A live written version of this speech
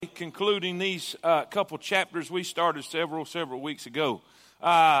concluding these couple chapters we started several weeks ago.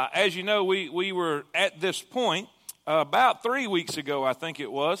 As you know, we were at this point about 3 weeks ago, I think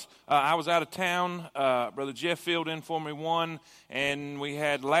it was. I was out of town. Brother Jeff filled in for me one, and we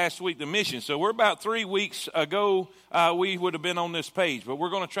had last week the mission. So we're about 3 weeks ago. We would have been on this page, but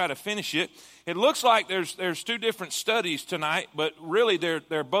we're going to try to finish it. It looks like there's two different studies tonight, but really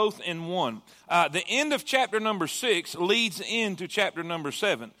they're both in one. The end of chapter number 6 leads into chapter number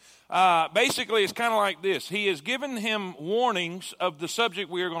 7. Basically, it's kind of like this. He has given him warnings of the subject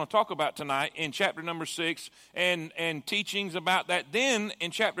we are going to talk about tonight in chapter number 6 and teachings about that. Then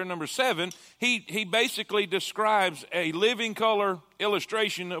in chapter number 7, he basically describes a living color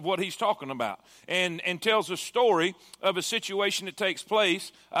illustration of what he's talking about and tells a story of a situation that takes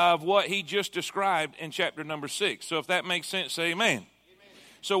place of what he just described in chapter number 6. So if that makes sense, say amen.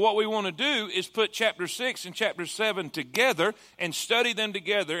 So what we want to do is put chapter 6 and chapter 7 together and study them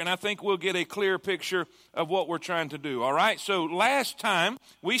together, and I think we'll get a clear picture of what we're trying to do, all right? So last time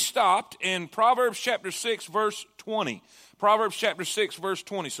we stopped in Proverbs chapter 6, verse 20. Proverbs chapter 6, verse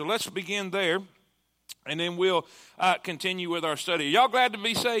 20. So let's begin there, and then we'll continue with our study. Y'all glad to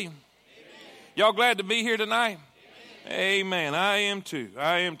be saved? Amen. Y'all glad to be here tonight? Amen. I am too.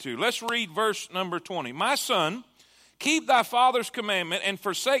 Let's read verse number 20. My son, keep thy father's commandment and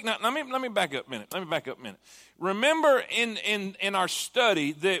forsake not. Let me back up a minute. Remember in our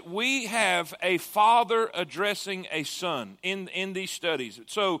study that we have a father addressing a son in these studies.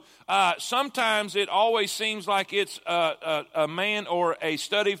 So sometimes it always seems like it's a man or a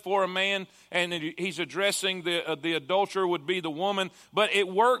study for a man, and he's addressing the adulterer would be the woman, but it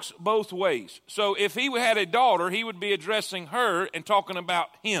works both ways. So if he had a daughter, he would be addressing her and talking about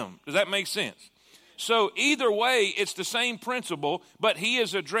him. Does that make sense? So either way, it's the same principle, but he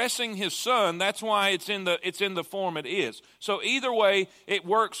is addressing his son. That's why it's in the form it is. So either way, it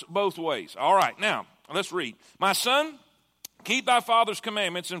works both ways. All right, now let's read. My son, keep thy father's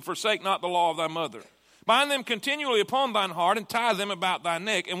commandments and forsake not the law of thy mother. Bind them continually upon thine heart and tie them about thy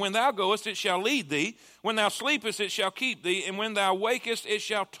neck. And when thou goest, it shall lead thee. When thou sleepest, it shall keep thee. And when thou wakest, it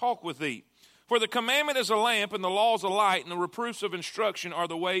shall talk with thee. For the commandment is a lamp, and the law is a light, and the reproofs of instruction are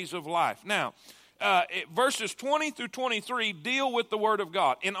the ways of life. Now, verses 20 through 23 deal with the Word of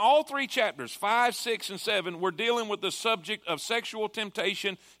God. In all three chapters, 5, 6, and 7, we're dealing with the subject of sexual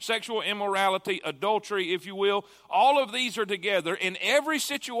temptation, sexual immorality, adultery, if you will. All of these are together. In every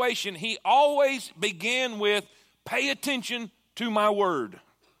situation, he always began with, pay attention to my Word.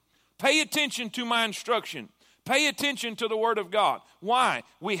 Pay attention to my instruction. Pay attention to the Word of God. Why?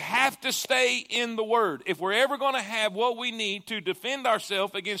 We have to stay in the Word. If we're ever going to have what we need to defend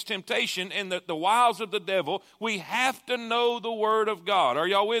ourselves against temptation and the wiles of the devil, we have to know the Word of God. Are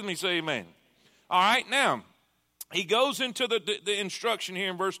y'all with me? Say amen. All right, now, he goes into the instruction here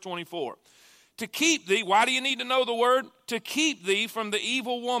in verse 24. To keep thee, why do you need to know the Word? To keep thee from the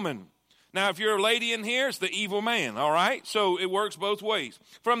evil woman. Now, if you're a lady in here, it's the evil man, all right? So it works both ways.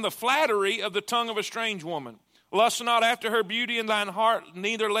 From the flattery of the tongue of a strange woman. Lust not after her beauty in thine heart,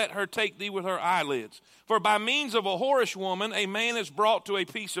 neither let her take thee with her eyelids. For by means of a whorish woman, a man is brought to a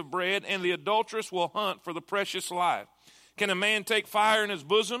piece of bread, and the adulteress will hunt for the precious life. Can a man take fire in his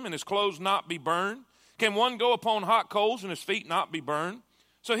bosom, and his clothes not be burned? Can one go upon hot coals, and his feet not be burned?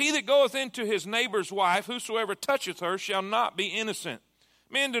 So he that goeth into his neighbor's wife, whosoever toucheth her, shall not be innocent.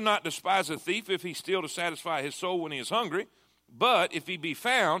 Men do not despise a thief if he steal to satisfy his soul when he is hungry. But if he be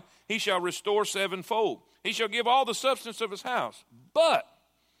found, he shall restore sevenfold. He shall give all the substance of his house. But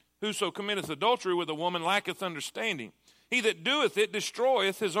whoso committeth adultery with a woman lacketh understanding. He that doeth it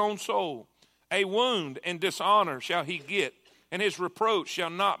destroyeth his own soul. A wound and dishonor shall he get, and his reproach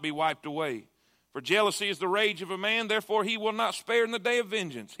shall not be wiped away. For jealousy is the rage of a man, therefore he will not spare in the day of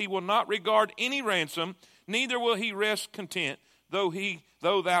vengeance. He will not regard any ransom, neither will he rest content, though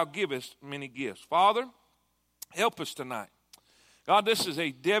thou givest many gifts. Father, help us tonight. God, this is a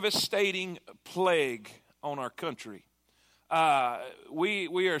devastating plague on our country.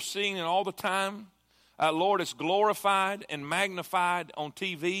 We are seeing it all the time. Lord, it's glorified and magnified on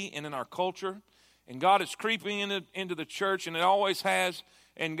TV and in our culture. And God, it's creeping into the church, and it always has.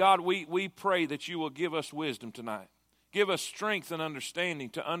 And God, we pray that you will give us wisdom tonight. Give us strength and understanding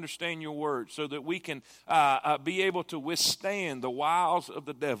to understand your word so that we can be able to withstand the wiles of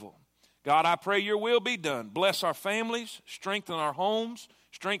the devil. God, I pray your will be done. Bless our families, strengthen our homes,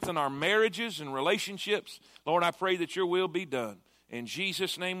 strengthen our marriages and relationships. Lord, I pray that your will be done. In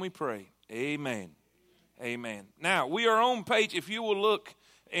Jesus' name we pray. Amen. Amen. Now, we are on page, if you will look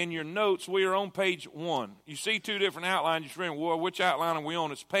in your notes, we are on page 1. You see two different outlines. Just remember, well, which outline are we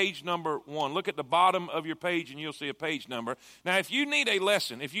on? It's page number 1. Look at the bottom of your page, and you'll see a page number. Now, if you need a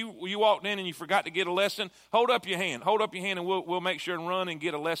lesson, if you walked in and you forgot to get a lesson, hold up your hand. Hold up your hand, and we'll make sure and run and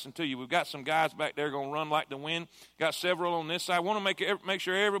get a lesson to you. We've got some guys back there going to run like the wind. Got several on this side. I want to make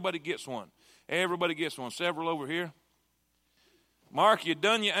sure everybody gets one. Everybody gets one. Several over here. Mark, you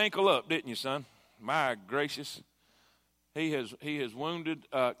done your ankle up, didn't you, son? My gracious. He has wounded,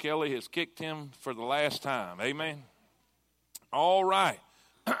 Kelly has kicked him for the last time. Amen. All right.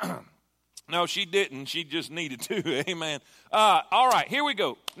 No, she didn't. She just needed to. Amen. All right, here we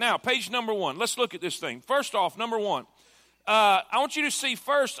go. Now, page number 1. Let's look at this thing. First off, number 1. I want you to see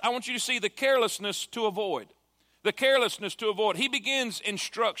the carelessness to avoid. The carelessness to avoid. He begins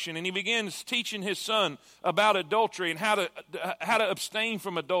instruction, and he begins teaching his son about adultery and how to abstain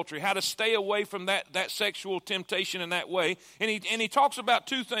from adultery, how to stay away from that sexual temptation in that way. And he talks about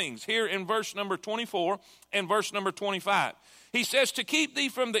two things here in verse number 24 and verse number 25. He says, to keep thee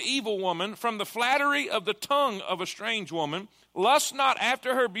from the evil woman, from the flattery of the tongue of a strange woman, lust not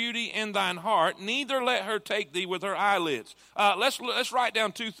after her beauty in thine heart, neither let her take thee with her eyelids. Let's write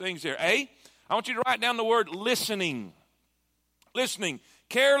down two things here. I want you to write down the word listening. Listening.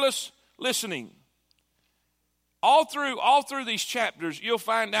 Careless listening. All through these chapters, you'll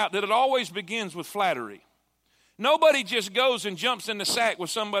find out that it always begins with flattery. Nobody just goes and jumps in the sack with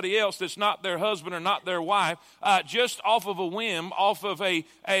somebody else that's not their husband or not their wife, just off of a whim, off of we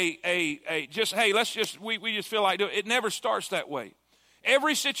just feel like doing it. It never starts that way.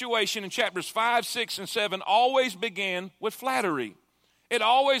 Every situation in chapters 5, 6, and 7 always began with flattery. It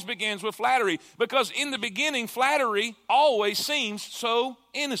always begins with flattery because in the beginning, flattery always seems so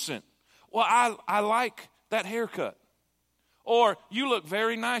innocent. Well, I like that haircut. Or you look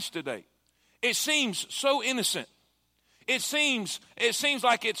very nice today. It seems so innocent. It seems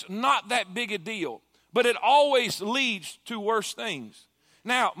like it's not that big a deal, but it always leads to worse things.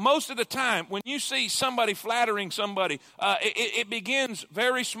 Now, most of the time, when you see somebody flattering somebody, it begins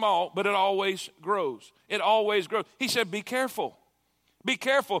very small, but it always grows. It always grows. He said, be careful. Be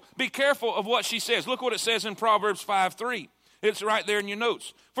careful. Be careful of what she says. Look what it says in Proverbs 5:3. It's right there in your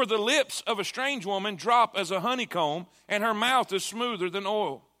notes. For the lips of a strange woman drop as a honeycomb, and her mouth is smoother than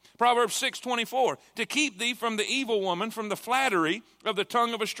oil. Proverbs 6:24. To keep thee from the evil woman, from the flattery of the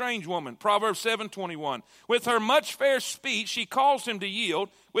tongue of a strange woman. Proverbs 7:21. With her much fair speech she caused him to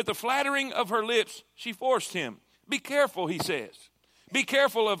yield. With the flattering of her lips she forced him. Be careful, he says. Be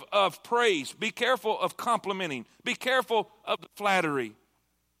careful of praise. Be careful of complimenting. Be careful of the flattery.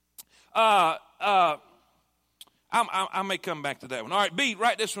 I may come back to that one. All right, B,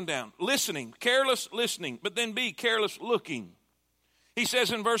 write this one down. Listening, careless listening, but then B, careless looking. He says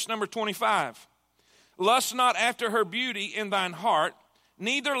in verse number 25, lust not after her beauty in thine heart,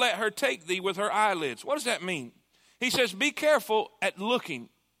 neither let her take thee with her eyelids. What does that mean? He says, be careful at looking.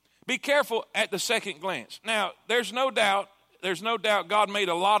 Be careful at the second glance. Now, there's no doubt God made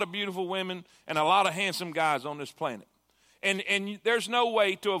a lot of beautiful women and a lot of handsome guys on this planet. And there's no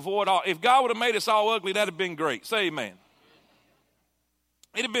way to avoid all. If God would have made us all ugly, that would have been great. Say amen.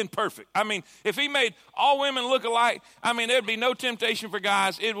 It would have been perfect. I mean, if he made all women look alike, there'd be no temptation for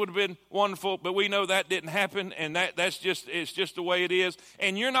guys. It would have been wonderful, but we know that didn't happen, and it's just the way it is.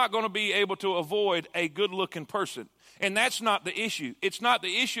 And you're not going to be able to avoid a good-looking person. And that's not the issue. It's not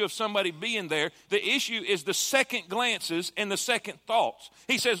the issue of somebody being there. The issue is the second glances and the second thoughts.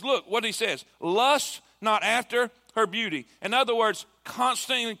 He says, look what he says, lust not after her beauty. In other words,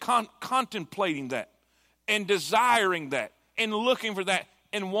 constantly contemplating that and desiring that and looking for that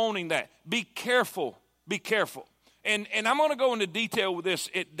and wanting that. Be careful. Be careful. And I'm going to go into detail with this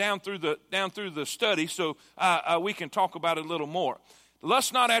down through the study so we can talk about it a little more.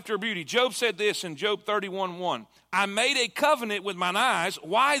 Lust not after her beauty. Job said this in Job 31:1. I made a covenant with mine eyes.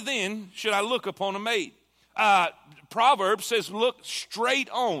 Why then should I look upon a maid? Proverbs says, look straight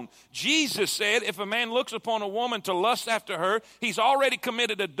on. Jesus said, if a man looks upon a woman to lust after her, he's already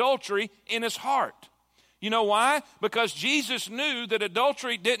committed adultery in his heart. You know why? Because Jesus knew that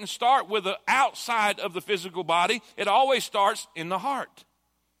adultery didn't start with the outside of the physical body. It always starts in the heart.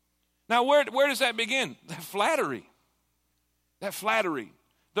 Now, where does that begin? That flattery. That flattery.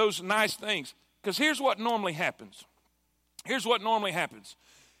 Those nice things. Because here's what normally happens. Here's what normally happens.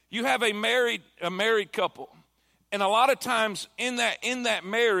 You have a married couple. And a lot of times in that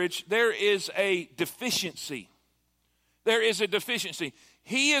marriage, there is a deficiency. There is a deficiency.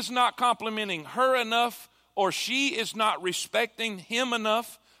 He is not complimenting her enough, or she is not respecting him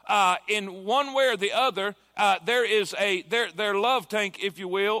enough. In one way or the other, there is their love tank, if you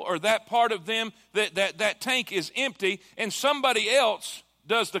will, or that part of them, that tank is empty, and somebody else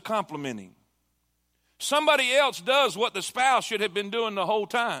does the complimenting. Somebody else does what the spouse should have been doing the whole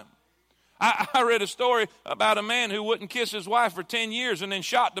time. I read a story about a man who wouldn't kiss his wife for 10 years and then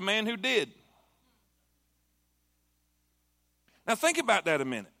shot the man who did. Now think about that a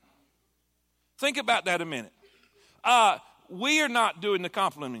minute. Think about that a minute. We are not doing the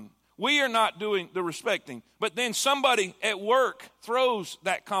complimenting. We are not doing the respecting. But then somebody at work throws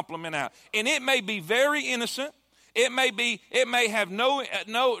that compliment out. And it may be very innocent. It may have no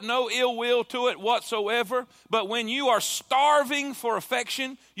ill will to it whatsoever. But when you are starving for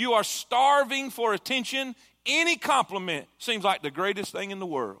affection, you are starving for attention, any compliment seems like the greatest thing in the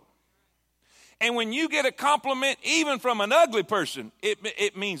world. And when you get a compliment, even from an ugly person,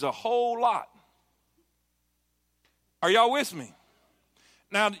 it means a whole lot. Are y'all with me?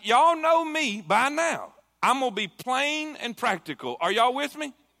 Now, y'all know me by now. I'm going to be plain and practical. Are y'all with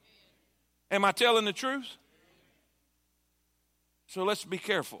me? Am I telling the truth? So let's be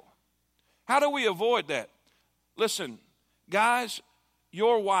careful. How do we avoid that? Listen, guys,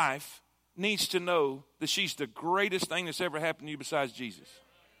 your wife needs to know that she's the greatest thing that's ever happened to you besides Jesus.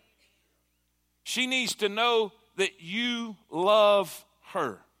 She needs to know that you love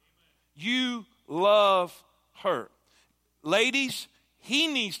her. You love her. Ladies, he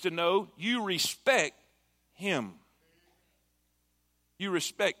needs to know you respect him. You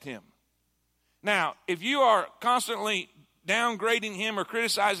respect him. Now, if you are constantly downgrading him or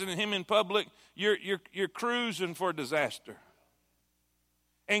criticizing him in public, you're cruising for disaster.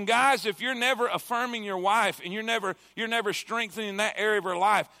 And guys, if you're never affirming your wife and you're never strengthening that area of her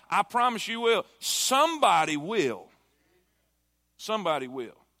life, I promise you will. Somebody will. Somebody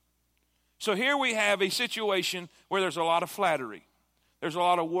will. So here we have a situation where there's a lot of flattery. There's a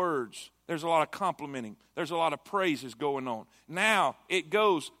lot of words. There's a lot of complimenting. There's a lot of praises going on. Now it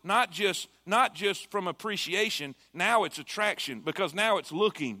goes not just from appreciation. Now it's attraction, because now it's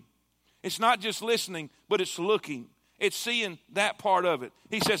looking. It's not just listening, but it's looking. It's seeing that part of it.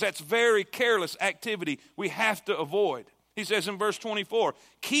 He says that's very careless activity we have to avoid. He says in verse 24,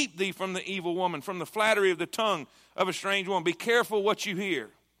 keep thee from the evil woman, from the flattery of the tongue of a strange woman. Be careful what you hear.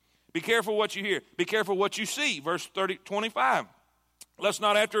 Be careful what you hear. Be careful what you see. Verse 25. Lust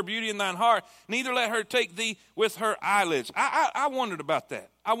not after her beauty in thine heart, neither let her take thee with her eyelids. I wondered about that.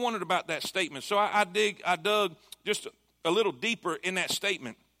 I wondered about that statement. So I dug just a little deeper in that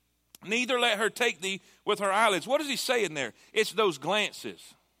statement. Neither let her take thee with her eyelids. What is he saying there? It's those glances.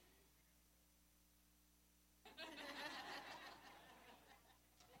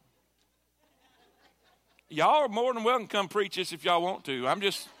 Y'all are more than welcome to come preach this if y'all want to. I'm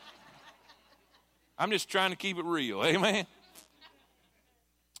just trying to keep it real. Amen.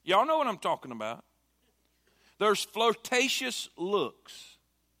 Y'all know what I'm talking about. There's flirtatious looks.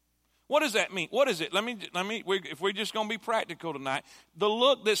 What does that mean? What is it? Let me. If we're just going to be practical tonight, the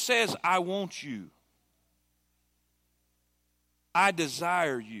look that says, I want you. I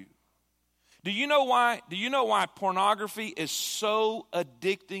desire you. Do you know why? Do you know why pornography is so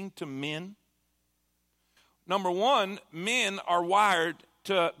addicting to men? Number one, men are wired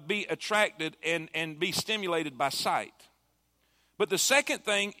to be attracted and be stimulated by sight. But the second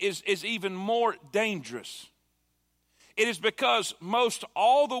thing is even more dangerous. It is because most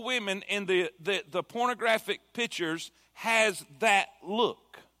all the women in the pornographic pictures has that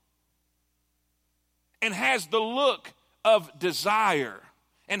look. And has the look of desire.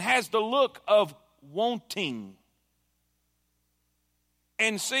 And has the look of wanting.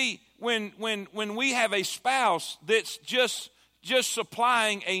 And see, when we have a spouse that's just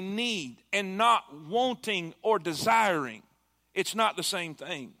supplying a need and not wanting or desiring, it's not the same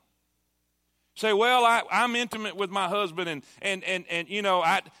thing. Say, well, I'm intimate with my husband, and you know,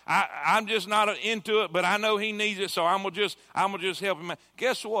 I'm just not into it, but I know he needs it, so I'm gonna just help him out.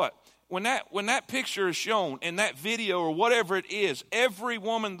 Guess what? When that picture is shown in that video or whatever it is, every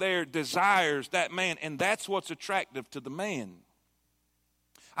woman there desires that man, and that's what's attractive to the man.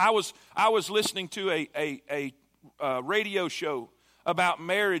 I was listening to a radio show about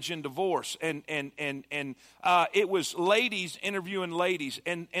marriage and divorce, and it was ladies interviewing ladies,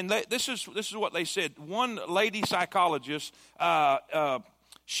 and this is what they said. One lady psychologist,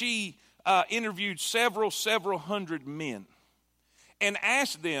 she interviewed several hundred men, and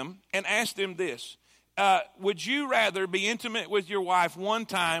asked them this: would you rather be intimate with your wife one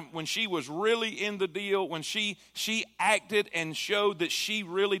time when she was really in the deal, when she acted and showed that she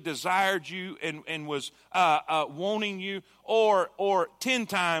really desired you and was wanting you, or 10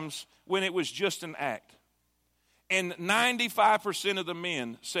 times when it was just an act? And 95% of the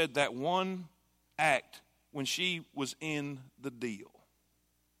men said that one act when she was in the deal.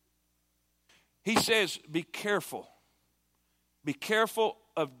 He says, be careful. Be careful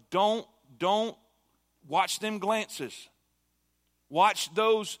of don't watch them glances. Watch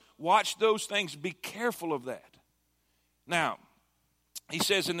those things. Be careful of that. Now, he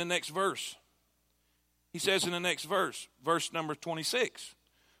says in the next verse, verse number 26,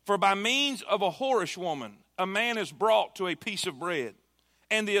 for by means of a whorish woman, a man is brought to a piece of bread,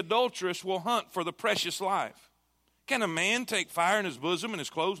 and the adulteress will hunt for the precious life. Can a man take fire in his bosom and his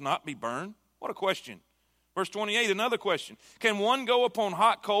clothes not be burned? What a question. Verse 28, another question. Can one go upon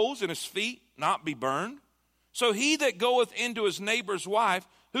hot coals and his feet not be burned? So he that goeth into his neighbor's wife,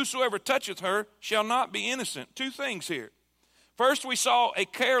 whosoever toucheth her, shall not be innocent. Two things here. First, we saw a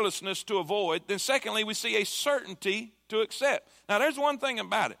carelessness to avoid. Then secondly, we see a certainty to accept. Now, there's one thing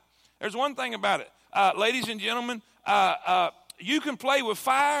about it. Ladies and gentlemen, you can play with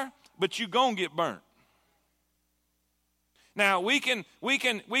fire, but you're going to get burnt. Now, we can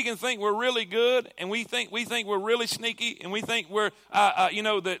think we're really good, and we think we're really sneaky, and we think we're,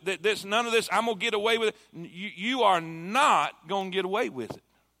 that this, none of this, I'm going to get away with it. You are not going to get away with it.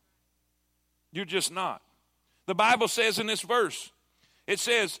 You're just not. The Bible says in this verse, it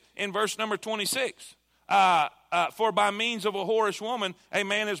says in verse number 26, for by means of a whorish woman, a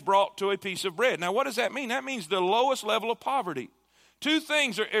man is brought to a piece of bread. Now, what does that mean? That means the lowest level of poverty. Two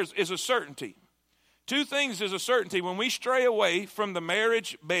things is a certainty. Two things is a certainty. When we stray away from the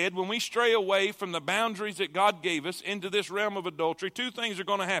marriage bed, when we stray away from the boundaries that God gave us into this realm of adultery, two things are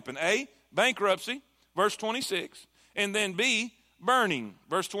going to happen. A, bankruptcy, verse 26, and then B, burning,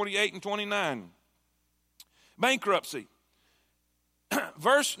 verse 28 and 29. Bankruptcy.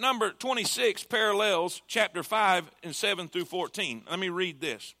 Verse number 26 parallels chapter 5 and 7 through 14. Let me read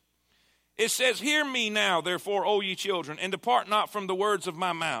this. It says, hear me now, therefore, O ye children, and depart not from the words of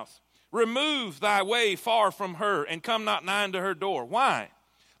my mouth. Remove thy way far from her, and come not nigh unto her door. Why?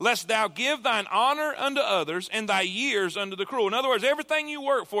 Lest thou give thine honor unto others, and thy years unto the cruel. In other words, everything you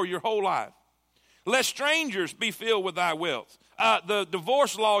work for your whole life. Lest strangers be filled with thy wealth. The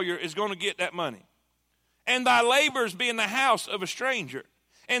divorce lawyer is going to get that money. And thy labors be in the house of a stranger.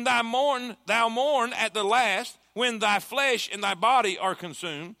 And thou mourn at the last, when thy flesh and thy body are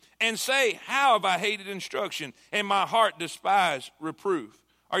consumed, and say, how have I hated instruction, and my heart despised reproof.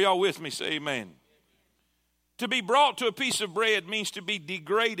 Are y'all with me? Say amen. To be brought to a piece of bread means to be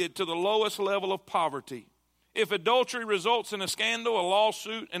degraded to the lowest level of poverty. If adultery results in a scandal, a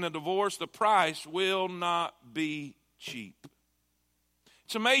lawsuit, and a divorce, the price will not be cheap.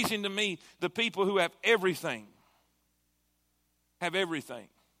 It's amazing to me the people who have everything.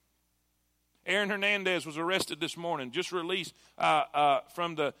 Aaron Hernandez was arrested this morning, just released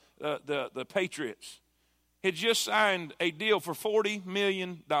from the Patriots. Had just signed a deal for $40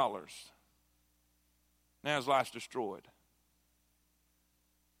 million. Now his life's destroyed.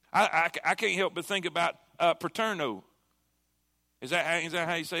 I can't help but think about Paterno. Is that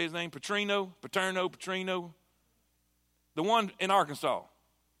how you say his name? Paterno. The one in Arkansas.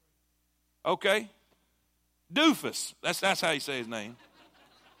 Okay. Doofus. That's how you say his name.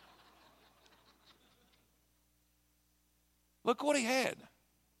 Look what he had.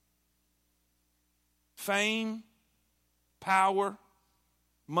 Fame, power,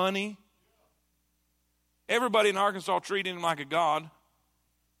 money. Everybody in Arkansas treated him like a god,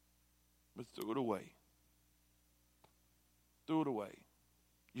 but threw it away.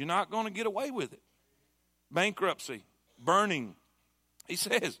 You're not going to get away with it. Bankruptcy, burning. He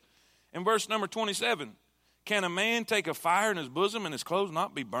says in verse number 27, can a man take a fire in his bosom and his clothes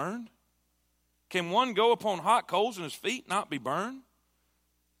not be burned? Can one go upon hot coals and his feet not be burned?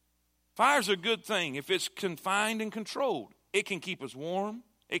 Fire's a good thing if it's confined and controlled. It can keep us warm.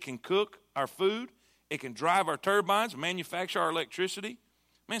 It can cook our food. It can drive our turbines, manufacture our electricity.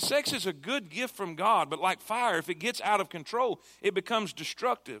 Man, sex is a good gift from God, but like fire, if it gets out of control, it becomes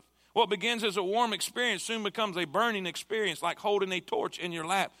destructive. What begins as a warm experience soon becomes a burning experience, like holding a torch in your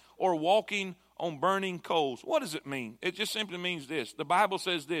lap or walking on burning coals. What does it mean? It just simply means this. The Bible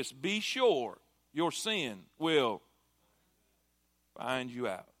says this, be sure your sin will find you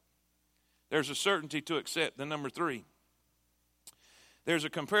out. There's a certainty to accept. Then number 3, there's a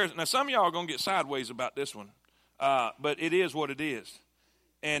comparison. Now, some of y'all are going to get sideways about this one, but it is what it is.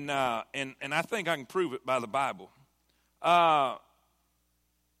 And I think I can prove it by the Bible. A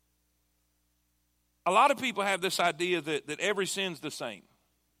lot of people have this idea that every sin's the same.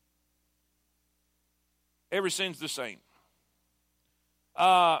 Every sin's the same.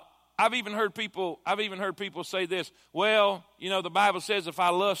 I've even heard people say this. Well, the Bible says if I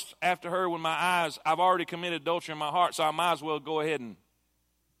lust after her with my eyes, I've already committed adultery in my heart, so I might as well go ahead and.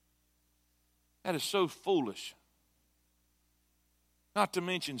 That is so foolish. Not to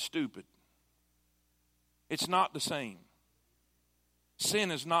mention stupid. It's not the same.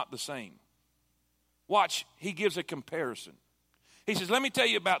 sin is not the same. Watch, he gives a comparison. He says, let me tell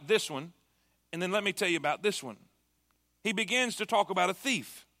you about this one, and then let me tell you about this one. He begins to talk about a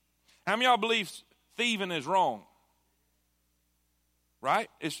thief. How many of y'all believe thieving is wrong? Right?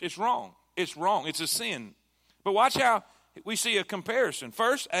 It's wrong. It's wrong. It's a sin. But watch how we see a comparison.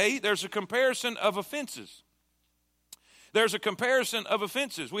 First, there's a comparison of offenses. There's a comparison of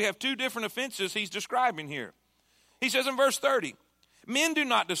offenses. We have two different offenses he's describing here. He says in verse 30, men do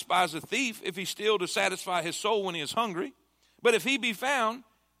not despise a thief if he steal to satisfy his soul when he is hungry. But if he be found,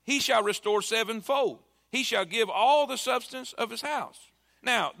 he shall restore sevenfold. He shall give all the substance of his house.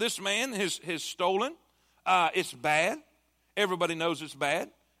 Now, this man has stolen. It's bad. Everybody knows it's bad.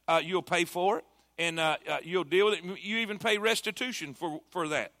 You'll pay for it, and you'll deal with it. You even pay restitution for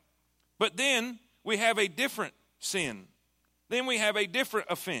that. But then we have a different sin. Then we have a different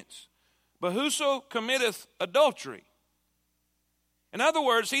offense. But whoso committeth adultery. In other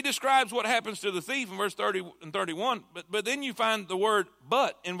words, he describes what happens to the thief in verse 30 and 31, but then you find the word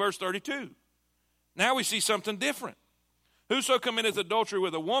but in verse 32. Now we see something different. Whoso committeth adultery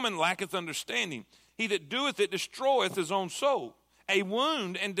with a woman lacketh understanding. He that doeth it destroyeth his own soul. A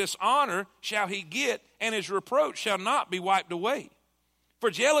wound and dishonor shall he get, and his reproach shall not be wiped away.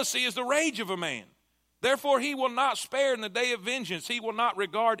 For jealousy is the rage of a man. Therefore he will not spare in the day of vengeance. He will not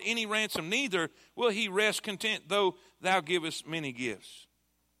regard any ransom, neither will he rest content, though thou givest many gifts.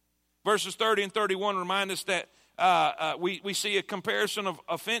 Verses 30 and 31 remind us that we see a comparison of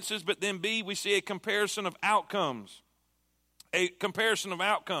offenses, but then we see a comparison of outcomes. A comparison of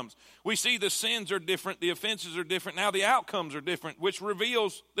outcomes. We see the sins are different, the offenses are different, now the outcomes are different, which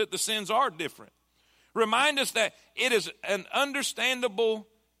reveals that the sins are different. Remind us that it is an understandable,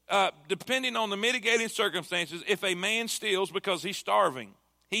 depending on the mitigating circumstances, if a man steals because he's starving,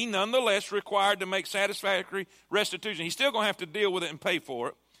 he nonetheless required to make satisfactory restitution. He's still going to have to deal with it and pay for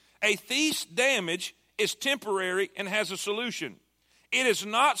it. A thief's damage is temporary and has a solution. It is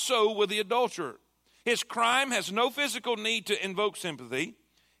not so with the adulterer. His crime has no physical need to invoke sympathy.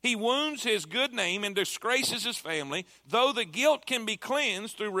 He wounds his good name and disgraces his family. Though the guilt can be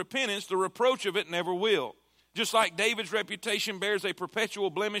cleansed through repentance, the reproach of it never will. Just like David's reputation bears a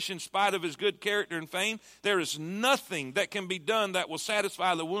perpetual blemish in spite of his good character and fame, there is nothing that can be done that will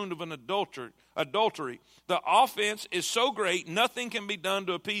satisfy the wound of an adultery. The offense is so great, nothing can be done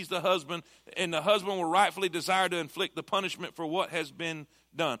to appease the husband, and the husband will rightfully desire to inflict the punishment for what has been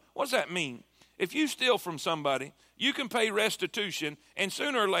done. What does that mean? If you steal from somebody, you can pay restitution, and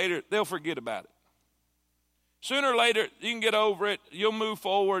sooner or later, they'll forget about it. Sooner or later, you can get over it. You'll move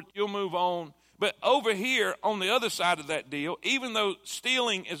forward. You'll move on. But over here, on the other side of that deal, even though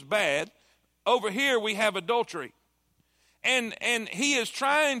stealing is bad, over here we have adultery. And he is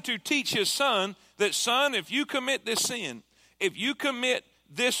trying to teach his son that, son, if you commit this sin, if you commit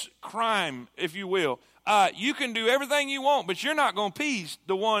this crime, if you will, you can do everything you want, but you're not going to appease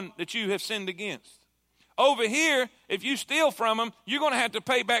the one that you have sinned against. Over here, if you steal from them, you're going to have to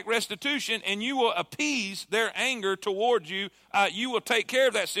pay back restitution, and you will appease their anger towards you. You will take care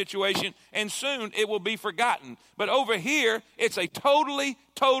of that situation, and soon it will be forgotten. But over here, it's a totally,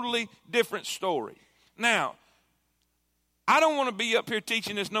 totally different story. Now, I don't want to be up here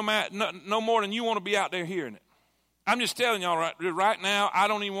teaching this no more than you want to be out there hearing it. I'm just telling y'all right now, I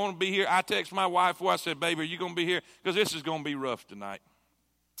don't even want to be here. I text my wife before I said, baby, are you going to be here? Because this is going to be rough tonight.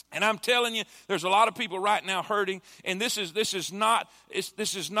 And I'm telling you, there's a lot of people right now hurting, and this is not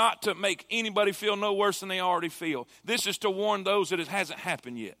to make anybody feel no worse than they already feel. This is to warn those that it hasn't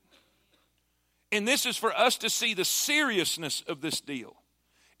happened yet. And this is for us to see the seriousness of this deal.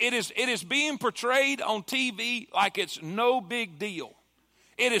 It is being portrayed on TV like it's no big deal.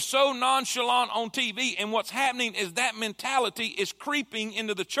 It is so nonchalant on TV, and what's happening is that mentality is creeping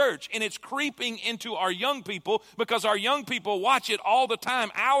into the church, and it's creeping into our young people because our young people watch it all the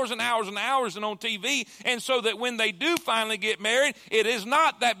time, hours and hours and hours and on TV, and so that when they do finally get married, it is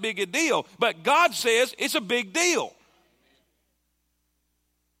not that big a deal. But God says it's a big deal.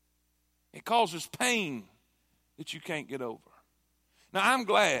 It causes pain that you can't get over. Now,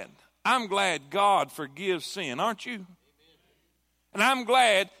 I'm glad God forgives sin, aren't you? And I'm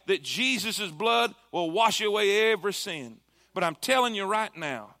glad that Jesus' blood will wash away every sin. But I'm telling you right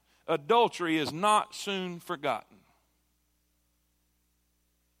now, adultery is not soon forgotten.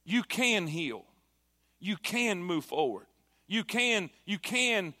 You can heal. You can move forward. You can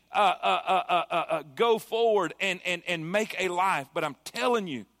go forward and make a life. But I'm telling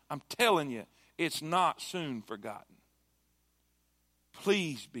you, it's not soon forgotten.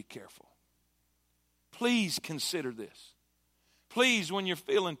 Please be careful. Please consider this. Please, when you're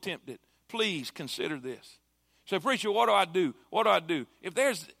feeling tempted, please consider this. So, preacher, what do I do? What do I do? If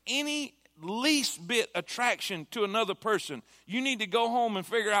there's any least bit attraction to another person, you need to go home and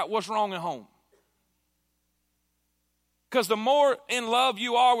figure out what's wrong at home. Because the more in love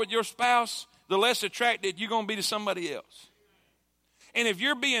you are with your spouse, the less attracted you're going to be to somebody else. And if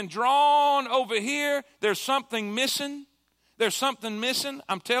you're being drawn over here, there's something missing. There's something missing.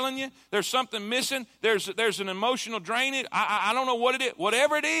 I'm telling you, there's something missing. There's an emotional drainage. I don't know what it is.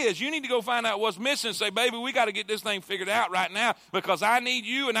 Whatever it is, you need to go find out what's missing and say, baby, we got to get this thing figured out right now because I need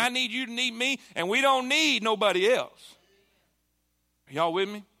you and I need you to need me, and we don't need nobody else. Are y'all with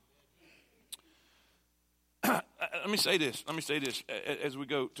me? Let me say this as we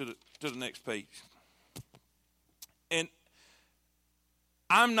go to the next page. And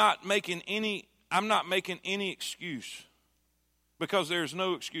I'm not making any excuse, because there's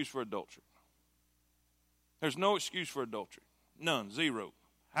no excuse for adultery. There's no excuse for adultery. None. Zero.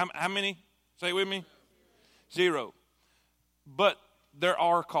 How many? Say it with me. Zero. But there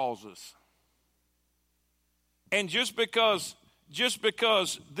are causes. And just because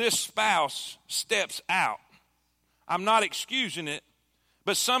this spouse steps out, I'm not excusing it,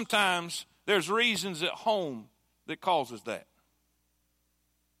 but sometimes there's reasons at home that causes that.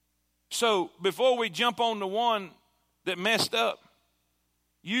 So before we jump on the one that messed up,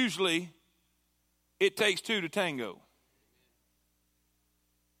 usually it takes two to tango.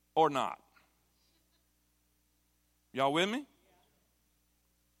 Or not. Y'all with me?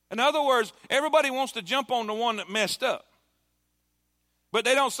 In other words, everybody wants to jump on the one that messed up. But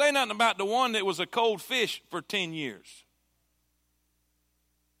they don't say nothing about the one that was a cold fish for 10 years.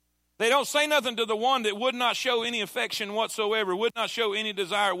 They don't say nothing to the one that would not show any affection whatsoever, would not show any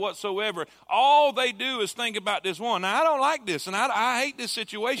desire whatsoever. All they do is think about this one. Now, I don't like this, and I hate this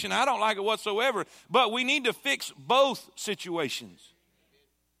situation. I don't like it whatsoever. But we need to fix both situations.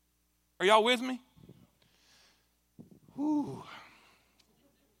 Are y'all with me? Whew.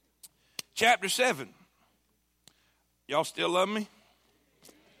 Chapter 7. Y'all still love me?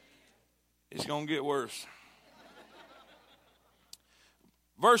 It's going to get worse.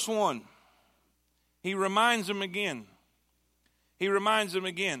 Verse 1, he reminds them again.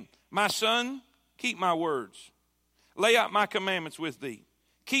 My son, keep my words. Lay out my commandments with thee.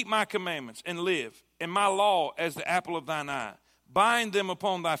 Keep my commandments and live, and my law as the apple of thine eye. Bind them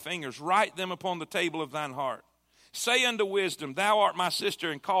upon thy fingers. Write them upon the table of thine heart. Say unto wisdom, thou art my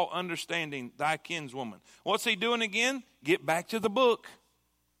sister, and call understanding thy kinswoman. What's he doing again? Get back to the book.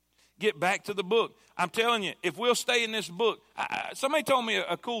 Get back to the book. I'm telling you, if we'll stay in this book, somebody told me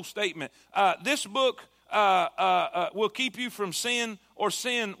a cool statement. This book will keep you from sin, or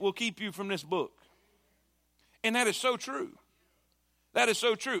sin will keep you from this book. And that is so true. That is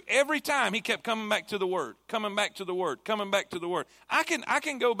so true. Every time he kept coming back to the word, coming back to the word, coming back to the word. I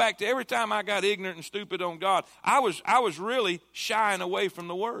can go back to every time I got ignorant and stupid on God. I was really shying away from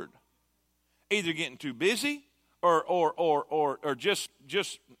the word, either getting too busy or just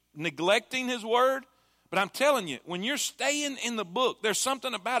neglecting his word. But I'm telling you, when you're staying in the book, there's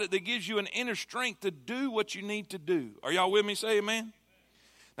something about it that gives you an inner strength to do what you need to do. Are y'all with me? Say amen.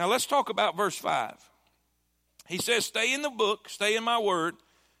 Now let's talk about verse 5. He says, stay in the book, stay in my word,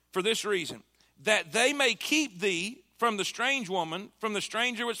 for this reason, that they may keep thee from the strange woman, from the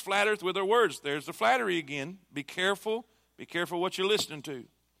stranger which flattereth with her words. There's the flattery again. Be careful what you're listening to.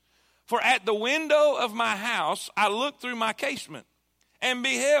 For at the window of my house I looked through my casement, and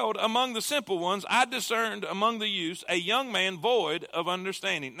beheld among the simple ones, I discerned among the youths a young man void of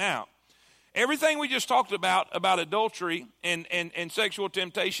understanding. Now, everything we just talked about adultery and sexual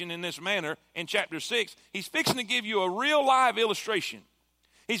temptation in this manner in chapter 6, he's fixing to give you a real live illustration.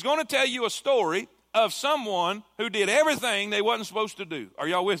 He's going to tell you a story of someone who did everything they wasn't supposed to do. Are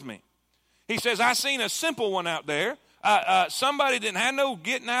y'all with me? He says, I seen a simple one out there. Somebody didn't have no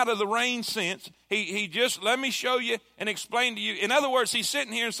getting out of the rain sense. He just, let me show you and explain to you. In other words, he's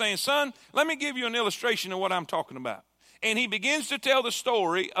sitting here and saying, son, let me give you an illustration of what I'm talking about. And he begins to tell the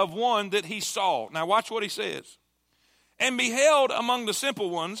story of one that he saw. Now watch what he says. And beheld among the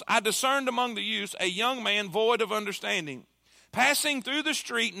simple ones, I discerned among the youths a young man void of understanding, passing through the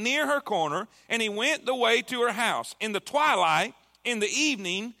street near her corner, and he went the way to her house in the twilight, in the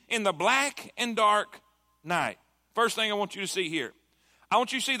evening, in the black and dark night. First thing I want you to see here. I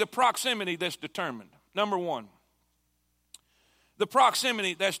want you to see the proximity that's determined. Number one, the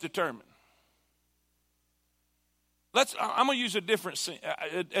proximity that's determined. I'm going to use a different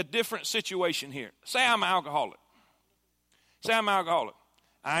situation here. Say I'm an alcoholic.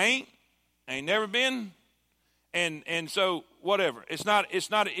 I ain't never been, and so whatever. It's not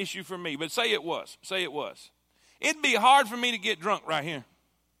an issue for me. But say it was. It'd be hard for me to get drunk right here.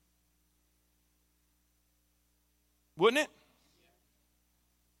 Wouldn't it?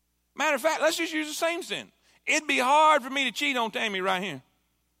 Matter of fact, let's just use the same sin. It'd be hard for me to cheat on Tammy right here.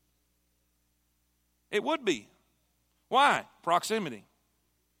 It would be. Why? Proximity.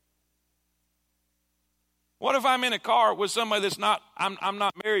 What if I'm in a car with somebody that's I'm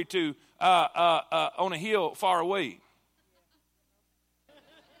not married to on a hill far away?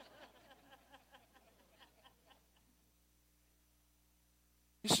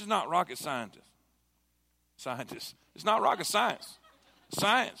 This is not rocket scientists. It's not rocket science.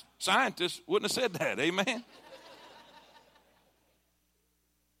 Scientists wouldn't have said that. Amen.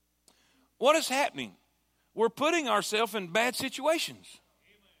 What is happening? We're putting ourselves in bad situations.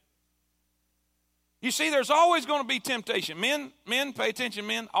 You see, there's always going to be temptation. Men, pay attention,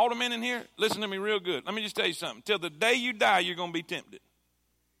 men. All the men in here, listen to me real good. Let me just tell you something. Till the day you die, you're going to be tempted.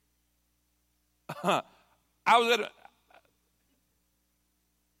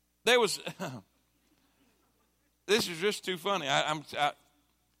 This is just too funny.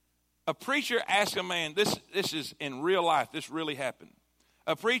 A preacher asked a man, this is in real life, this really happened.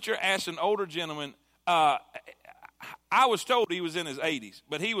 A preacher asked an older gentleman, I was told he was in his 80s,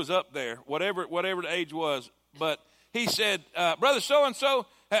 but he was up there, whatever the age was. But he said, Brother so-and-so,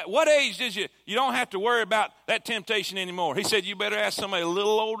 at what age did you don't have to worry about that temptation anymore? He said, you better ask somebody a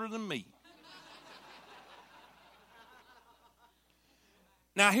little older than me.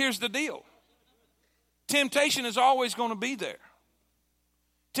 Now, here's the deal. Temptation is always going to be there.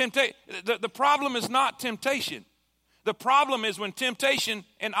 The problem is not temptation. The problem is when temptation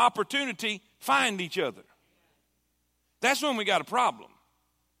and opportunity find each other. That's when we got a problem.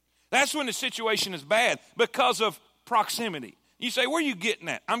 That's when the situation is bad because of proximity. You say, where are you getting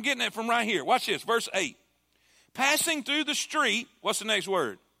at? I'm getting it from right here. Watch this, verse 8. Passing through the street, what's the next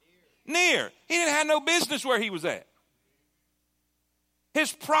word? Near. He didn't have no business where he was at.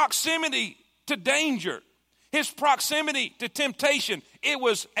 His proximity to danger, his proximity to temptation, it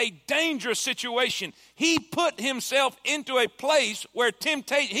was a dangerous situation. He put himself into a place where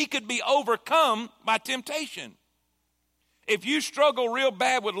he could be overcome by temptation. If you struggle real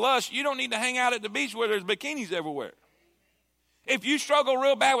bad with lust, you don't need to hang out at the beach where there's bikinis everywhere. If you struggle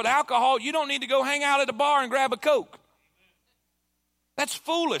real bad with alcohol, you don't need to go hang out at a bar and grab a Coke. That's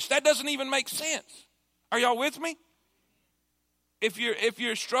foolish. That doesn't even make sense. Are y'all with me? If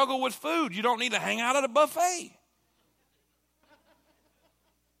you struggle with food, you don't need to hang out at a buffet.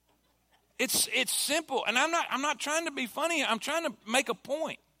 It's simple, and I'm not trying to be funny. I'm trying to make a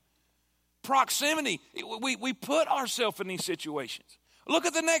point. Proximity. We put ourselves in these situations. Look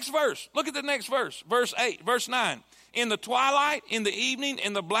at the next verse. Verse 8, verse 9. In the twilight, in the evening,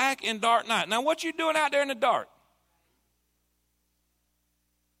 in the black and dark night. Now, what you doing out there in the dark?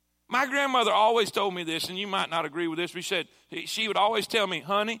 My grandmother always told me this, and you might not agree with this, but she would always tell me,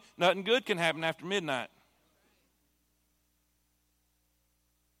 honey, nothing good can happen after midnight.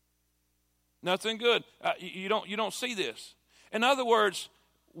 Nothing good. You don't see this. In other words,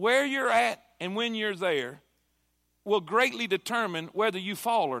 where you're at and when you're there will greatly determine whether you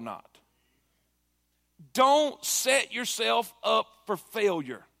fall or not. Don't set yourself up for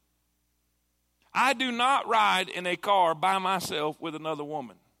failure. I do not ride in a car by myself with another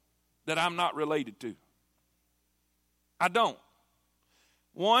woman that I'm not related to. I don't.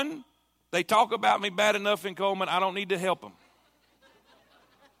 One, they talk about me bad enough in Coleman, I don't need to help them.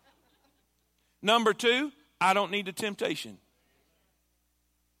 Number two, I don't need the temptation.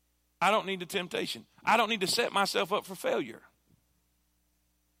 I don't need the temptation. I don't need to set myself up for failure.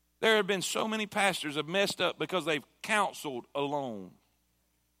 There have been so many pastors have messed up because they've counseled alone.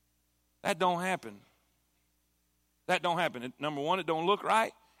 That don't happen. That don't happen. Number one, it don't look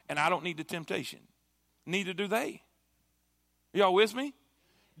right, and I don't need the temptation. Neither do they. Y'all with me?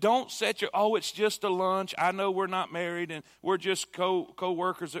 Don't set it's just a lunch. I know we're not married and we're just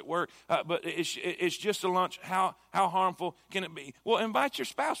co-workers at work, but it's just a lunch. How harmful can it be? Well, invite your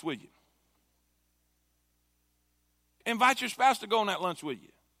spouse with you. Invite your spouse to go on that lunch with you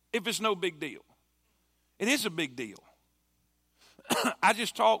if it's no big deal. It is a big deal. I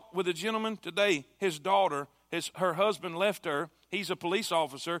just talked with a gentleman today. His daughter, her husband left her. He's a police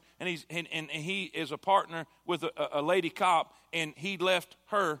officer, and he is a partner with a lady cop, and he left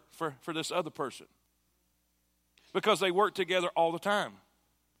her for this other person because they work together all the time.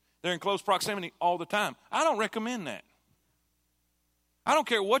 They're in close proximity all the time. I don't recommend that. I don't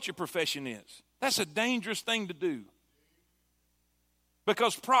care what your profession is. That's a dangerous thing to do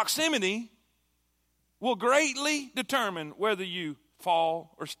because proximity will greatly determine whether you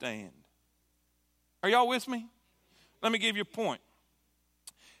fall or stand. Are y'all with me? Let me give you a point.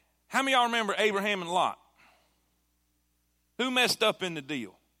 How many of y'all remember Abraham and Lot? Who messed up in the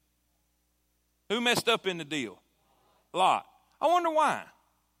deal? Who messed up in the deal? Lot. I wonder why.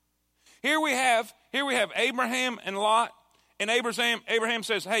 Here we have Abraham and Lot, and Abraham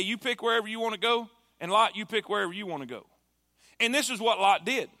says, hey, you pick wherever you want to go, and Lot, you pick wherever you want to go. And this is what Lot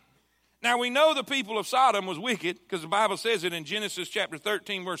did. Now, we know the people of Sodom was wicked, because the Bible says it in Genesis chapter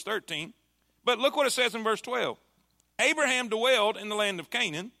 13, verse 13. But look what it says in verse 12. Abraham dwelled in the land of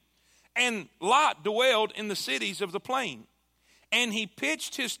Canaan, and Lot dwelled in the cities of the plain. And he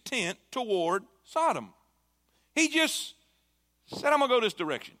pitched his tent toward Sodom. He just said, I'm going to go this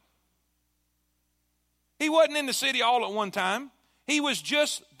direction. He wasn't in the city all at one time. He was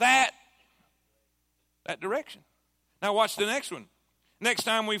just that direction. Now watch the next one. Next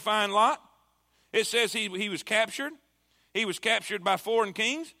time we find Lot, it says he was captured. He was captured by foreign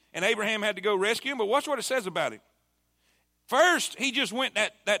kings, and Abraham had to go rescue him. But watch what it says about him. First, he just went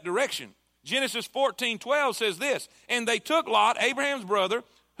that direction. Genesis 14:12 says this, and they took Lot, Abraham's brother,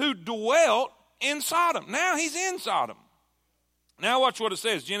 who dwelt in Sodom. Now he's in Sodom. Now watch what it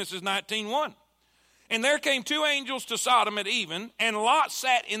says, Genesis 19:1. And there came two angels to Sodom at even, and Lot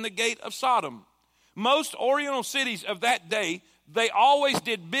sat in the gate of Sodom. Most oriental cities of that day, they always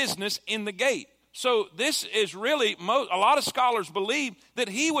did business in the gate. So this is really, a lot of scholars believe that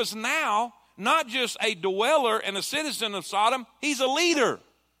he was now not just a dweller and a citizen of Sodom, he's a leader.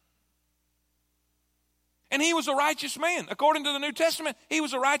 And he was a righteous man. According to the New Testament, he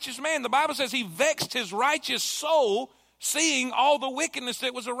was a righteous man. The Bible says he vexed his righteous soul seeing all the wickedness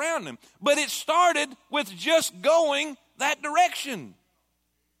that was around him. But it started with just going that direction.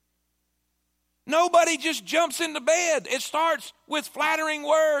 Nobody just jumps into bed. It starts with flattering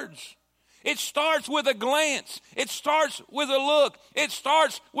words. It starts with a glance. It starts with a look. It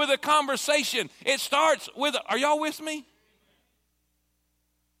starts with a conversation. It starts with, are y'all with me?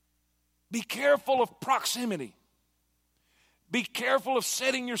 Be careful of proximity. Be careful of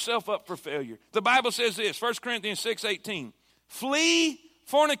setting yourself up for failure. The Bible says this, 1 Corinthians 6:18. Flee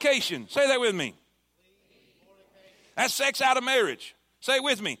fornication. Say that with me. That's sex out of marriage. Say it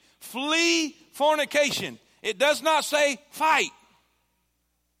with me. Flee fornication. It does not say fight.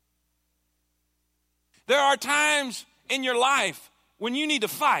 There are times in your life when you need to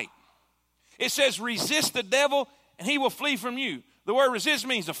fight. It says resist the devil and he will flee from you. The word resist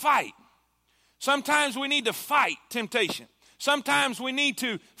means to fight. Sometimes we need to fight temptation. Sometimes we need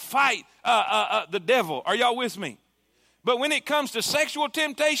to fight the devil. Are y'all with me? But when it comes to sexual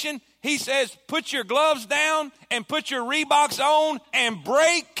temptation, he says, put your gloves down and put your Reeboks on and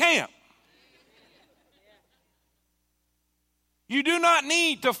break camp. You do not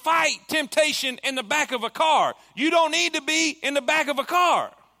need to fight temptation in the back of a car. You don't need to be in the back of a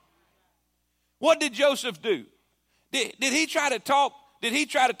car. What did Joseph do? Did he try to talk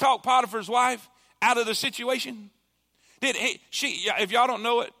Potiphar's wife out of the situation? If y'all don't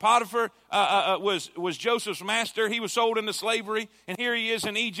know it, Potiphar was Joseph's master. He was sold into slavery, and here he is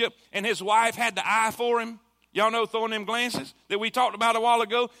in Egypt, and his wife had the eye for him. Y'all know throwing them glances that we talked about a while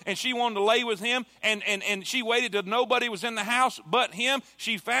ago, and she wanted to lay with him, and she waited till nobody was in the house but him.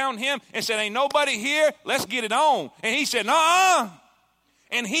 She found him and said, ain't nobody here, let's get it on. And he said, nuh-uh.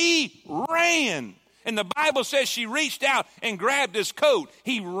 And he ran. And the Bible says she reached out and grabbed his coat.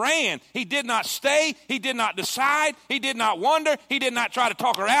 He ran. He did not stay. He did not decide. He did not wonder. He did not try to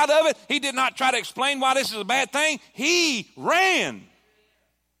talk her out of it. He did not try to explain why this is a bad thing. He ran.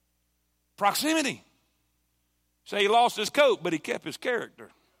 Proximity. Say he lost his coat, but he kept his character.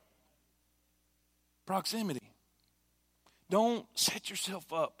 Proximity. Don't set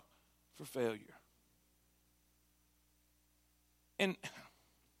yourself up for failure. And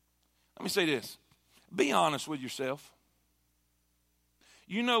let me say this. Be honest with yourself.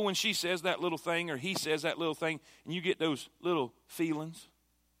 You know when she says that little thing or he says that little thing and you get those little feelings?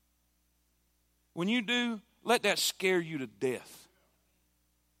 When you do, let that scare you to death.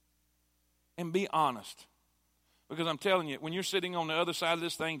 And be honest. Because I'm telling you, when you're sitting on the other side of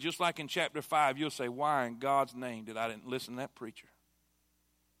this thing, just like in chapter 5, you'll say, why in God's name did I didn't listen to that preacher?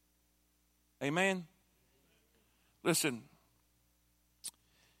 Amen? Listen.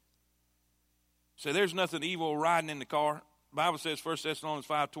 So there's nothing evil riding in the car. The Bible says, 1 Thessalonians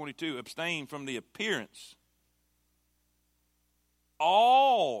 5:22, abstain from the appearance.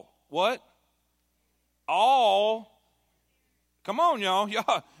 All, what? All. Come on, y'all.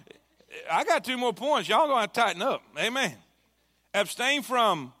 Y'all. I got 2 more points. Y'all going to have to tighten up. Amen. Abstain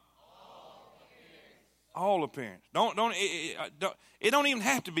from all appearance. It don't even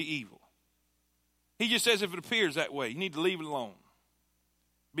have to be evil. He just says if it appears that way, you need to leave it alone.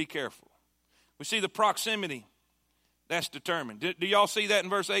 Be careful. We see the proximity that's determined. Do y'all see that in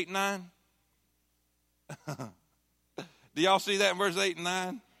verse 8 and 9? Do y'all see that in verse 8 and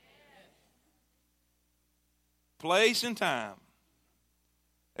 9? place and time.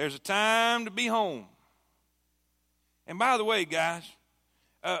 There's a time to be home. And by the way, guys,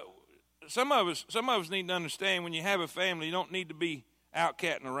 some of us need to understand when you have a family, you don't need to be out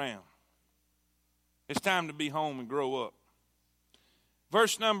catting around. It's time to be home and grow up.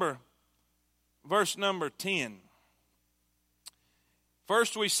 Verse number 10.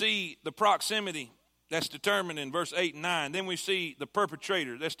 First we see the proximity that's determined in verse 8 and 9. Then we see the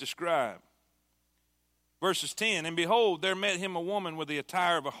perpetrator that's described. Verses 10, and behold, there met him a woman with the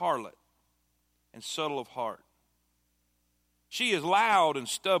attire of a harlot and subtle of heart. She is loud and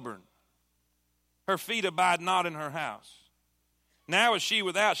stubborn. Her feet abide not in her house. Now is she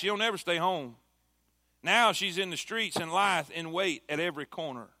without, she don't ever stay home. Now she's in the streets and lieth in wait at every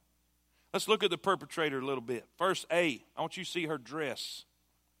corner. Let's look at the perpetrator a little bit. Verse A, I want you to see her dress.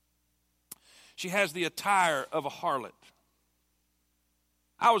 She has the attire of a harlot.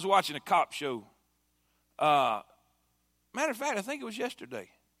 I was watching a cop show. Matter of fact, I think it was yesterday.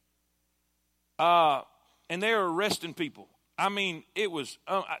 And they were arresting people. I mean, it was,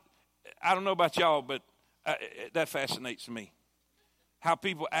 I don't know about y'all, but that fascinates me. How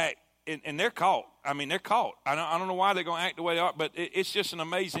people act, and they're caught. I mean, they're caught. I don't know why they're going to act the way they are, but it's just an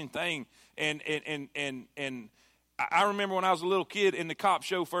amazing thing. And I remember when I was a little kid and the cop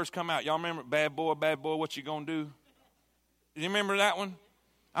show first come out. Y'all remember Bad Boy, what you gonna do? You remember that one?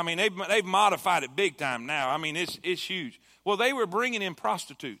 I mean, they've modified it big time now. I mean, it's huge. Well, they were bringing in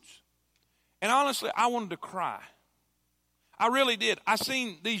prostitutes. And honestly, I wanted to cry. I really did. I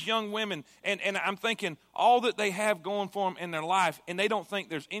seen these young women, and I'm thinking all that they have going for them in their life, and they don't think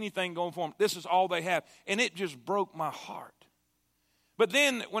there's anything going for them. This is all they have. And it just broke my heart. But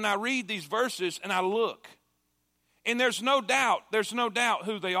then when I read these verses and I look, and there's no doubt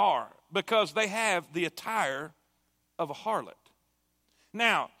who they are, because they have the attire of a harlot.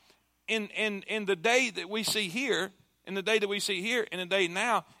 Now, in the day that we see here, in the day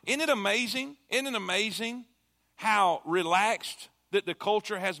now, isn't it amazing? Isn't it amazing how relaxed that the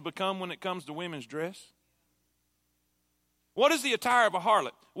culture has become when it comes to women's dress? What is the attire of a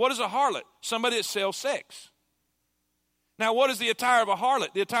harlot? What is a harlot? Somebody that sells sex. Now, what is the attire of a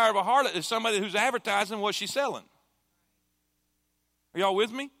harlot? The attire of a harlot is somebody who's advertising what she's selling. Are y'all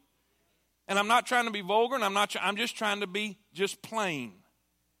with me? And I'm not trying to be vulgar, and I'm just trying to be just plain.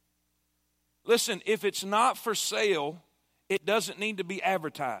 Listen, if it's not for sale, it doesn't need to be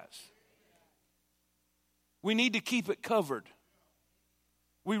advertised. We need to keep it covered.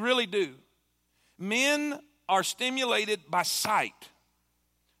 We really do. Men are stimulated by sight.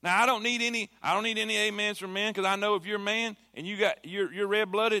 Now, I don't need any amens from men, because I know if you're a man and you're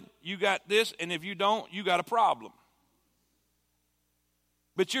red-blooded, you got this, and if you don't, you got a problem.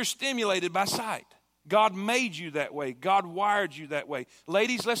 But you're stimulated by sight. God made you that way. God wired you that way.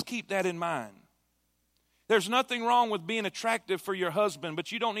 Ladies, let's keep that in mind. There's nothing wrong with being attractive for your husband,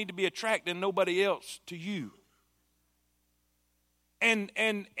 but you don't need to be attracting nobody else to you. And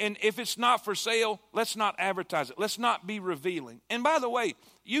if it's not for sale, let's not advertise it. Let's not be revealing. And by the way,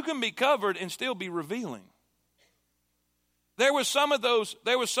 you can be covered and still be revealing. There was some of those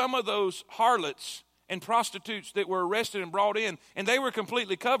harlots and prostitutes that were arrested and brought in, and they were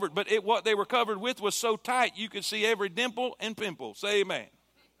completely covered, but what they were covered with was so tight you could see every dimple and pimple. Say amen.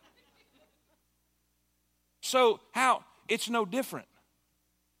 So it's no different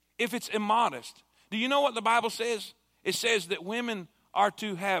if it's immodest. Do you know what the Bible says? It says that women are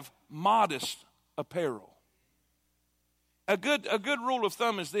to have modest apparel. A good rule of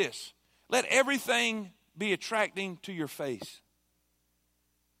thumb is this: let everything be attracting to your face.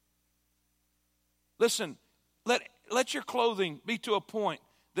 Listen, let your clothing be to a point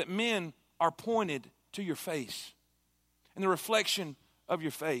that men are pointed to your face and the reflection of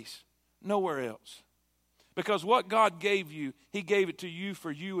your face, nowhere else. Because what God gave you, He gave it to you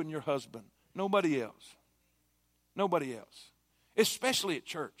for you and your husband. Nobody else. Nobody else. Especially at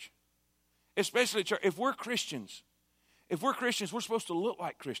church. Especially at church. If we're Christians, we're supposed to look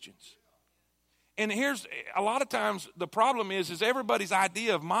like Christians. And here's, a lot of times the problem is everybody's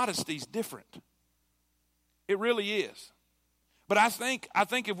idea of modesty is different. It really is. But I think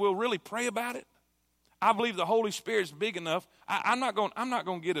if we'll really pray about it, I believe the Holy Spirit's big enough. I'm not going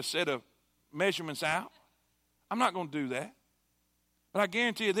to get a set of measurements out. I'm not going to do that. But I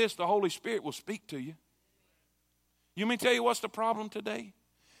guarantee you this, the Holy Spirit will speak to you. You mean tell you what's the problem today?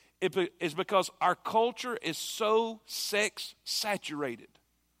 It's because our culture is so sex saturated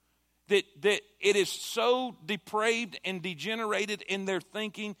that it is so depraved and degenerated in their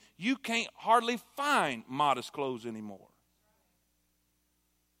thinking, you can't hardly find modest clothes anymore.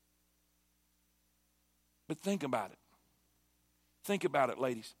 But think about it. Think about it,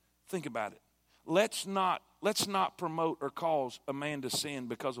 ladies. Think about it. Let's not promote or cause a man to sin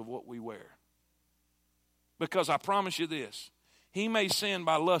because of what we wear. Because I promise you this, he may sin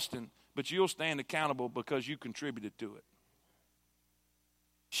by lusting, but you'll stand accountable because you contributed to it.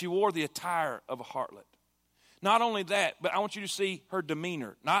 She wore the attire of a harlot. Not only that, but I want you to see her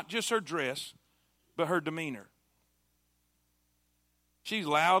demeanor. Not just her dress, but her demeanor. She's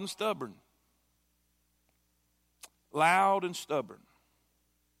loud and stubborn. Loud and stubborn.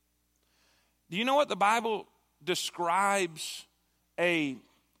 Do you know what the Bible describes a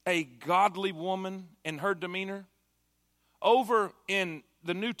godly woman in her demeanor? Over in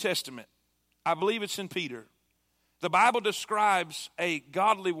the New Testament, I believe it's in Peter, the Bible describes a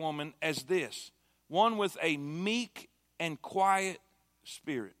godly woman as this: one with a meek and quiet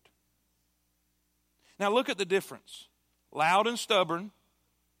spirit. Now look at the difference. Loud and stubborn,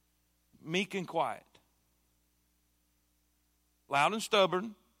 meek and quiet. Loud and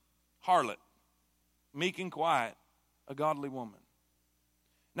stubborn, harlot. Meek and quiet, a godly woman.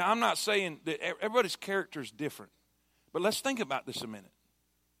 Now, I'm not saying that everybody's character is different, but let's think about this a minute.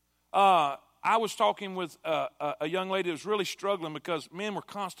 I was talking with a young lady that was really struggling because men were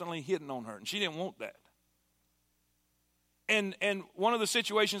constantly hitting on her, and she didn't want that. And one of the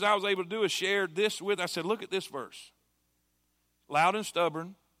situations I was able to do is share this with, I said, look at this verse. Loud and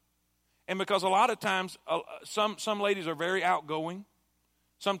stubborn. And because a lot of times, some ladies are very outgoing.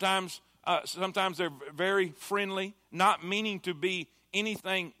 Sometimes they're very friendly, not meaning to be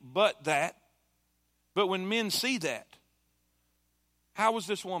anything but that. But when men see that, how was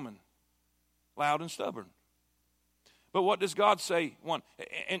this woman? Loud and stubborn. But what does God say? One,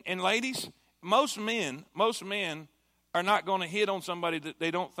 and ladies, most men are not going to hit on somebody that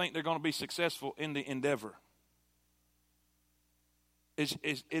they don't think they're going to be successful in the endeavor.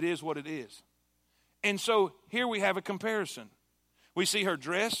 It is what it is. And so here we have a comparison. We see her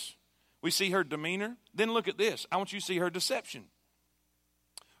dress. We see her demeanor. Then look at this. I want you to see her deception.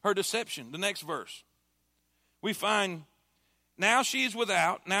 Her deception. The next verse. We find, now she is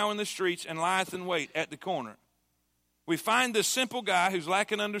without, now in the streets, and lieth in wait at the corner. We find this simple guy who's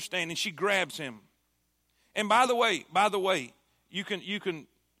lacking understanding. She grabs him. And by the way, you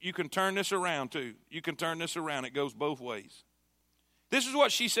can turn this around too. You can turn this around. It goes both ways. This is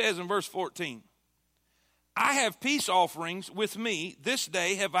what she says in verse 14. I have peace offerings with me. This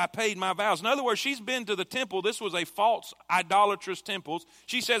day have I paid my vows. In other words, she's been to the temple. This was a false, idolatrous temple.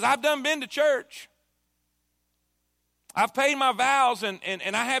 She says, I've done been to church. I've paid my vows and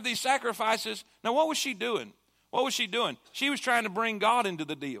I have these sacrifices. Now, what was she doing? What was she doing? She was trying to bring God into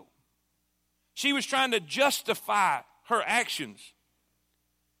the deal. She was trying to justify her actions.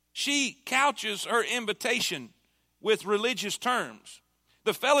 She couches her invitation with religious terms.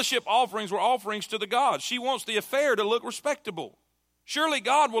 The fellowship offerings were offerings to the gods. She wants the affair to look respectable. Surely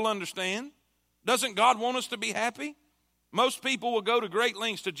God will understand. Doesn't God want us to be happy? Most people will go to great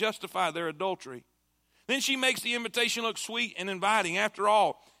lengths to justify their adultery. Then she makes the invitation look sweet and inviting. After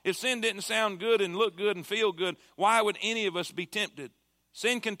all, if sin didn't sound good and look good and feel good, why would any of us be tempted?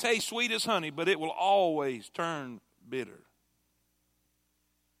 Sin can taste sweet as honey, but it will always turn bitter.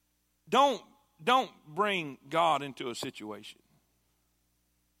 Don't bring God into a situation.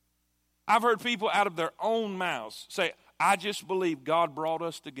 I've heard people out of their own mouths say, I just believe God brought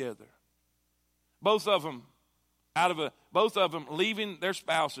us together. Both of them leaving their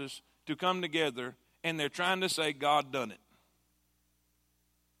spouses to come together, and they're trying to say God done it.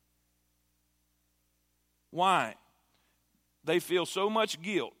 Why? They feel so much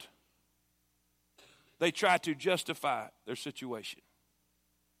guilt, they try to justify their situation.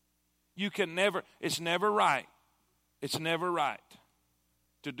 It's never right. It's never right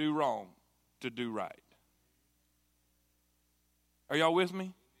to do wrong, to do right. Are y'all with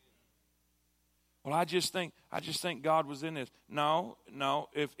me? Well, I just think God was in this. No.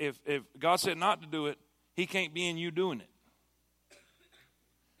 If God said not to do it, he can't be in you doing it.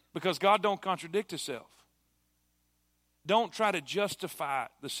 Because God don't contradict himself. Don't try to justify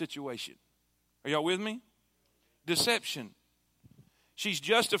the situation. Are y'all with me? Deception. She's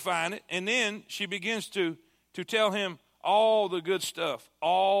justifying it, and then she begins to tell him all the good stuff,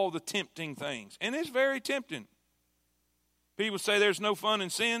 all the tempting things. And it's very tempting. People say there's no fun in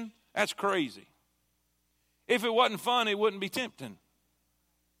sin. That's crazy. If it wasn't fun, it wouldn't be tempting.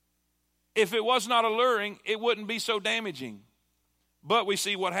 If it was not alluring, it wouldn't be so damaging. But we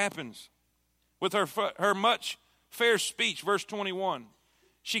see what happens with her much fair speech, verse 21.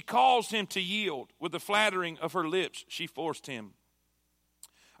 She caused him to yield. With the flattering of her lips, she forced him.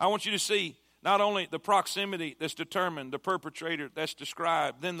 I want you to see not only the proximity that's determined, the perpetrator that's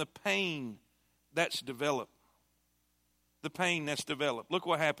described, then the pain that's developed. The pain that's developed. Look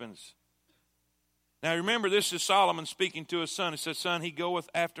what happens. Now remember, this is Solomon speaking to his son. He says, son, he goeth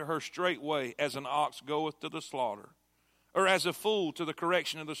after her straightway, as an ox goeth to the slaughter, or as a fool to the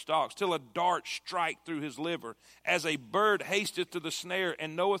correction of the stocks, till a dart strike through his liver, as a bird hasteth to the snare,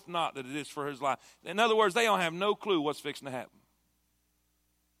 and knoweth not that it is for his life. In other words, they don't have no clue what's fixing to happen.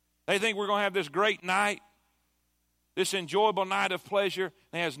 They think we're going to have this great night, this enjoyable night of pleasure.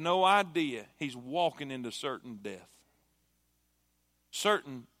 He has no idea he's walking into certain death,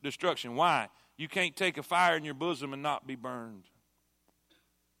 certain destruction. Why? You can't take a fire in your bosom and not be burned.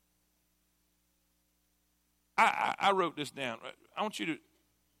 I wrote this down. I want you to,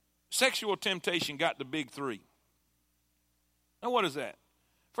 sexual temptation got the big three. Now what is that?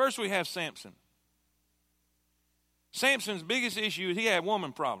 First we have Samson. Samson's biggest issue is he had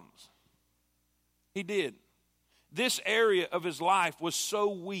woman problems. He did. This area of his life was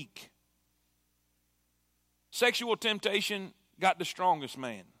so weak. Sexual temptation got the strongest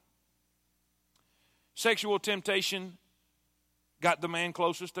man. Sexual temptation got the man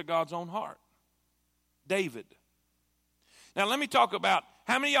closest to God's own heart, David. Now let me talk about,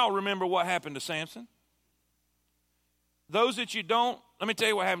 how many of y'all remember what happened to Samson? Those that you don't, let me tell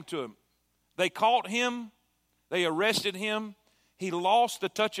you what happened to him. They caught him. They arrested him. He lost the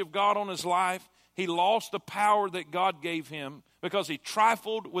touch of God on his life. He lost the power that God gave him because he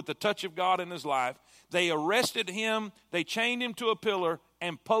trifled with the touch of God in his life. They arrested him. They chained him to a pillar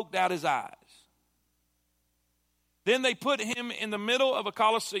and poked out his eyes. Then they put him in the middle of a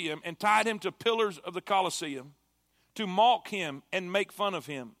Colosseum and tied him to pillars of the Colosseum to mock him and make fun of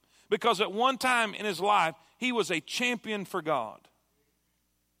him. Because at one time in his life, he was a champion for God.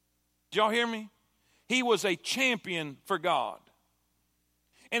 Did y'all hear me? He was a champion for God.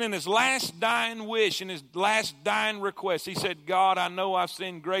 And in his last dying wish, in his last dying request, he said, God, I know I've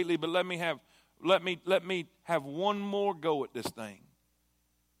sinned greatly, but let me have one more go at this thing.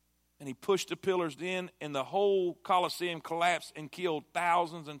 And he pushed the pillars in, and the whole Colosseum collapsed and killed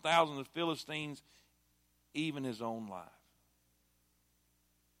thousands and thousands of Philistines, even his own life,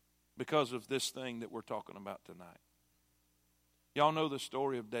 because of this thing that we're talking about tonight. Y'all know the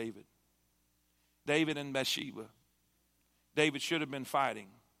story of David. David and Bathsheba. David should have been fighting.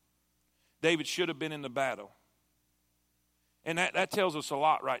 David should have been in the battle. And that tells us a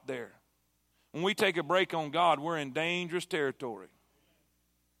lot right there. When we take a break on God, we're in dangerous territory.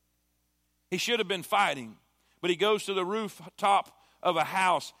 He should have been fighting, but he goes to the rooftop of a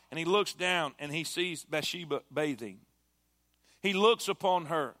house and he looks down and he sees Bathsheba bathing. He looks upon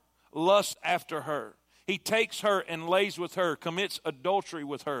her, lusts after her. He takes her and lays with her, commits adultery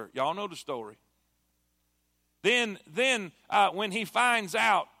with her. Y'all know the story. Then when he finds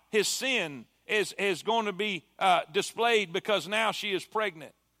out his sin is going to be displayed because now she is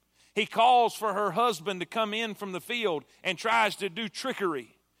pregnant, he calls for her husband to come in from the field and tries to do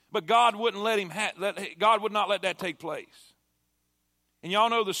trickery. But God wouldn't let him. God would not let that take place. And y'all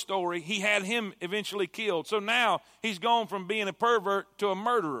know the story. He had him eventually killed. So now he's gone from being a pervert to a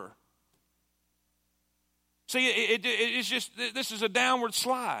murderer. See, it's just, this is a downward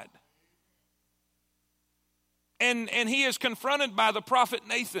slide. And he is confronted by the prophet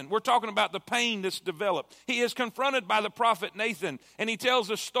Nathan. We're talking about the pain that's developed. He is confronted by the prophet Nathan, and he tells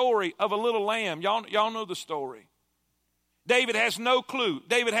a story of a little lamb. Y'all know the story. David has no clue.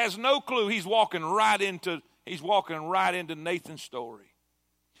 David has no clue. He's walking right into Nathan's story.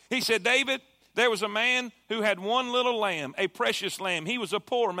 He said, David, there was a man who had one little lamb, a precious lamb. He was a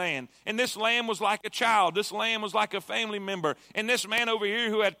poor man, and this lamb was like a child. This lamb was like a family member. And this man over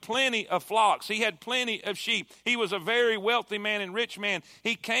here who had plenty of flocks, he had plenty of sheep. He was a very wealthy man and rich man.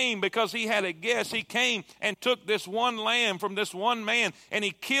 He came because he had a guest. He came and took this one lamb from this one man, and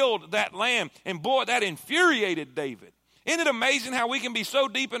he killed that lamb. And boy, that infuriated David. Isn't it amazing how we can be so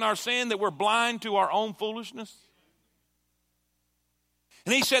deep in our sin that we're blind to our own foolishness?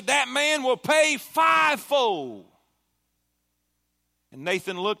 And he said, that man will pay fivefold. And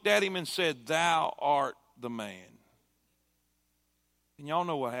Nathan looked at him and said, thou art the man. And y'all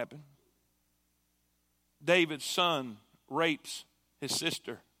know what happened. David's son rapes his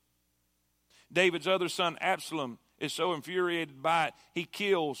sister. David's other son, Absalom, is so infuriated by it, he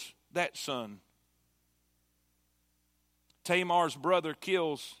kills that son. Tamar's brother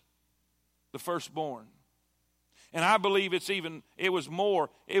kills the firstborn. And I believe it was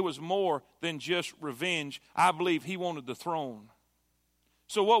more than just revenge. I believe he wanted the throne.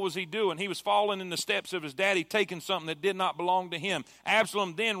 So what was he doing? He was following in the steps of his daddy, taking something that did not belong to him.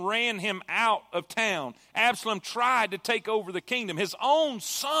 Absalom then ran him out of town. Absalom tried to take over the kingdom, his own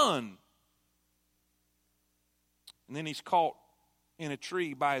son. And then he's caught in a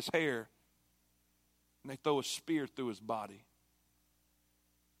tree by his hair. And they throw a spear through his body.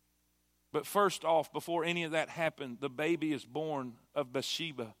 But first off, before any of that happened, the baby is born of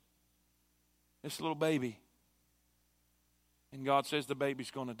Bathsheba. This little baby. And God says the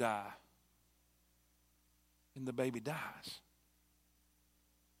baby's going to die. And the baby dies.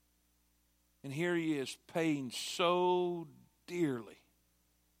 And here he is paying so dearly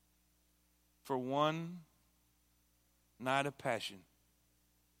for one night of passion.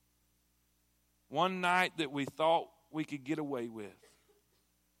 One night that we thought we could get away with.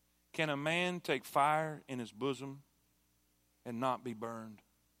 Can a man take fire in his bosom and not be burned?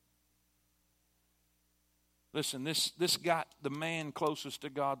 Listen, this got the man closest to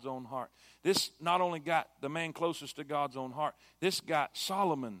God's own heart. This not only got the man closest to God's own heart, this got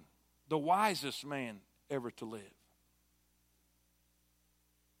Solomon, the wisest man ever to live.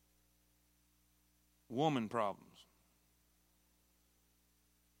 Woman problems.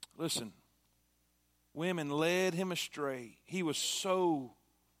 Listen, women led him astray. He was so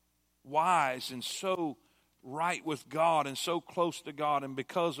wise and so right with God and so close to God, and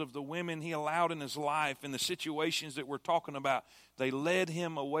because of the women he allowed in his life and the situations that we're talking about, they led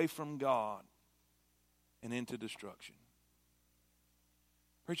him away from God and into destruction.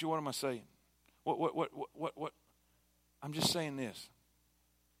 Preacher, what am I saying? What? I'm just saying this.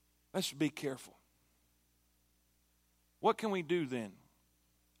 Let's be careful. What can we do then?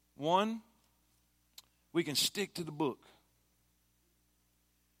 One, we can stick to the book.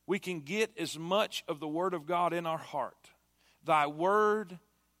 We can get as much of the Word of God in our heart. Thy word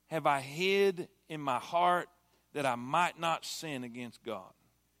have I hid in my heart that I might not sin against God.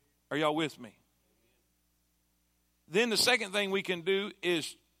 Are y'all with me? Then the second thing we can do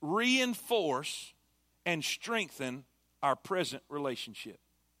is reinforce and strengthen our present relationship.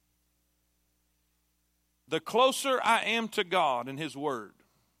 The closer I am to God and His Word,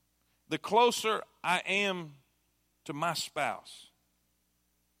 the closer I am to my spouse,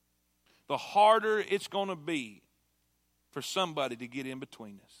 the harder it's going to be for somebody to get in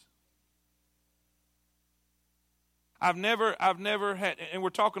between us. I've never had, and we're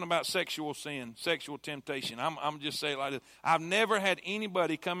talking about sexual sin, sexual temptation. I'm just saying it like this. I've never had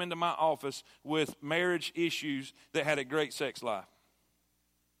anybody come into my office with marriage issues that had a great sex life.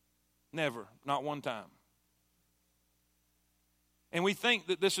 Never, not one time. And we think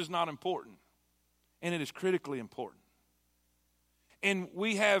that this is not important, and it is critically important. And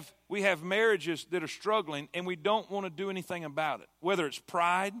we have marriages that are struggling, and we don't want to do anything about it. Whether it's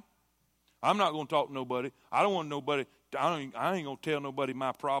pride, I'm not going to talk to nobody. I don't want nobody. I ain't going to tell nobody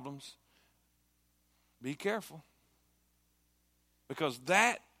my problems. Be careful, because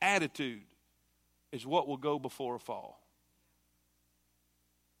that attitude is what will go before a fall.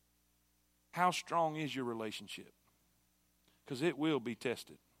 How strong is your relationship? Because it will be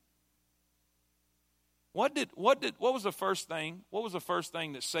tested. What was the first thing? What was the first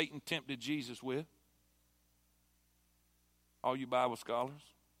thing that Satan tempted Jesus with? All you Bible scholars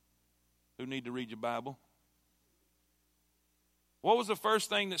who need to read your Bible. What was the first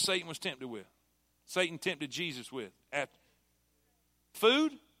thing that Satan was tempted with? Satan tempted Jesus with?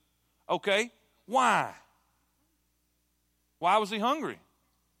 Food? Okay. Why? Why was he hungry?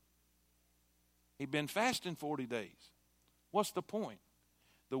 He'd been fasting 40 days. What's the point?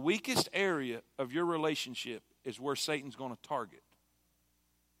 The weakest area of your relationship is where Satan's going to target.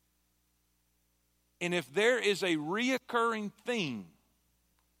 And if there is a reoccurring theme,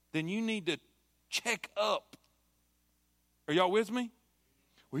 then you need to check up. Are y'all with me?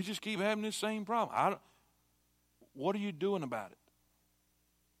 We just keep having this same problem. What are you doing about it?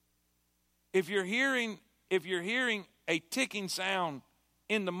 If you're hearing a ticking sound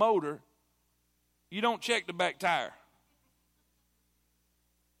in the motor, you don't check the back tire.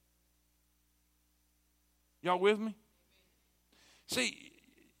 Y'all with me? See,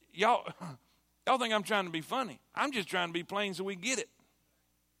 y'all think I'm trying to be funny. I'm just trying to be plain so we get it.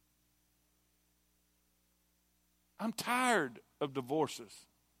 I'm tired of divorces.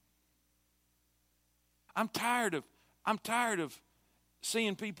 I'm tired of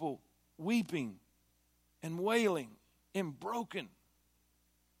seeing people weeping and wailing and broken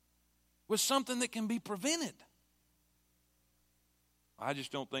with something that can be prevented. I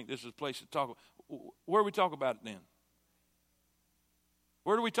just don't think this is a place to talk about. Where do we talk about it then?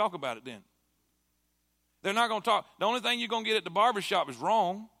 Where do we talk about it then? They're not going to talk. The only thing you're going to get at the barbershop is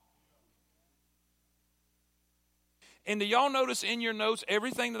wrong. And do y'all notice in your notes,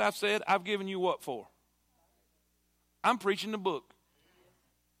 everything that I've said, I've given you what for? I'm preaching the book.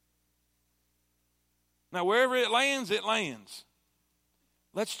 Now, wherever it lands, it lands.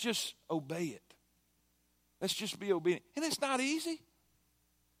 Let's just obey it. Let's just be obedient. And it's not easy.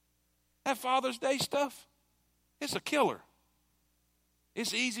 That Father's Day stuff, it's a killer.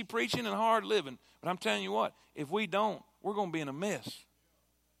 It's easy preaching and hard living. But I'm telling you what, if we don't, we're going to be in a mess.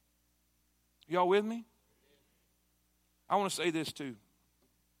 Y'all with me? I want to say this too,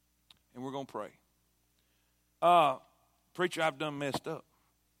 and we're going to pray. Preacher, I've done messed up.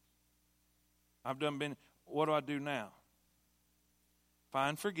 What do I do now?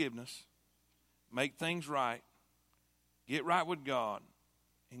 Find forgiveness, make things right, get right with God,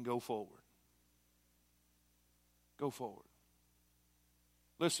 and go forward. Go forward.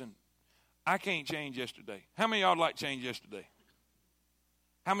 Listen, I can't change yesterday. How many of y'all like change yesterday?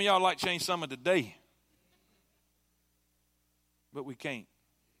 How many of y'all like change some of today? But we can't.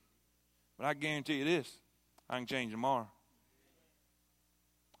 But I guarantee you this, I can change tomorrow.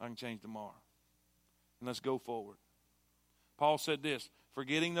 I can change tomorrow. And let's go forward. Paul said this,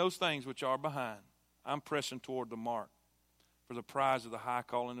 forgetting those things which are behind, I'm pressing toward the mark for the prize of the high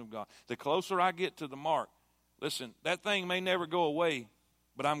calling of God. The closer I get to the mark, listen, that thing may never go away,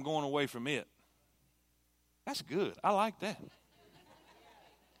 but I'm going away from it. That's good. I like that.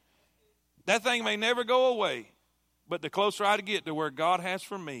 That thing may never go away, but the closer I get to where God has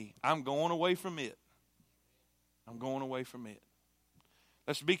for me, I'm going away from it. I'm going away from it.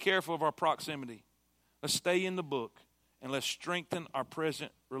 Let's be careful of our proximity. Let's stay in the book, and let's strengthen our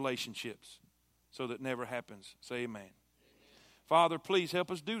present relationships so that never happens. Say amen. Father, please help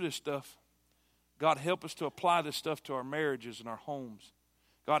us do this stuff. God, help us to apply this stuff to our marriages and our homes.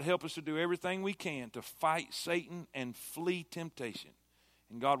 God, help us to do everything we can to fight Satan and flee temptation.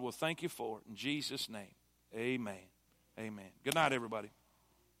 And God will thank you for it. In Jesus' name, amen. Amen. Good night, everybody.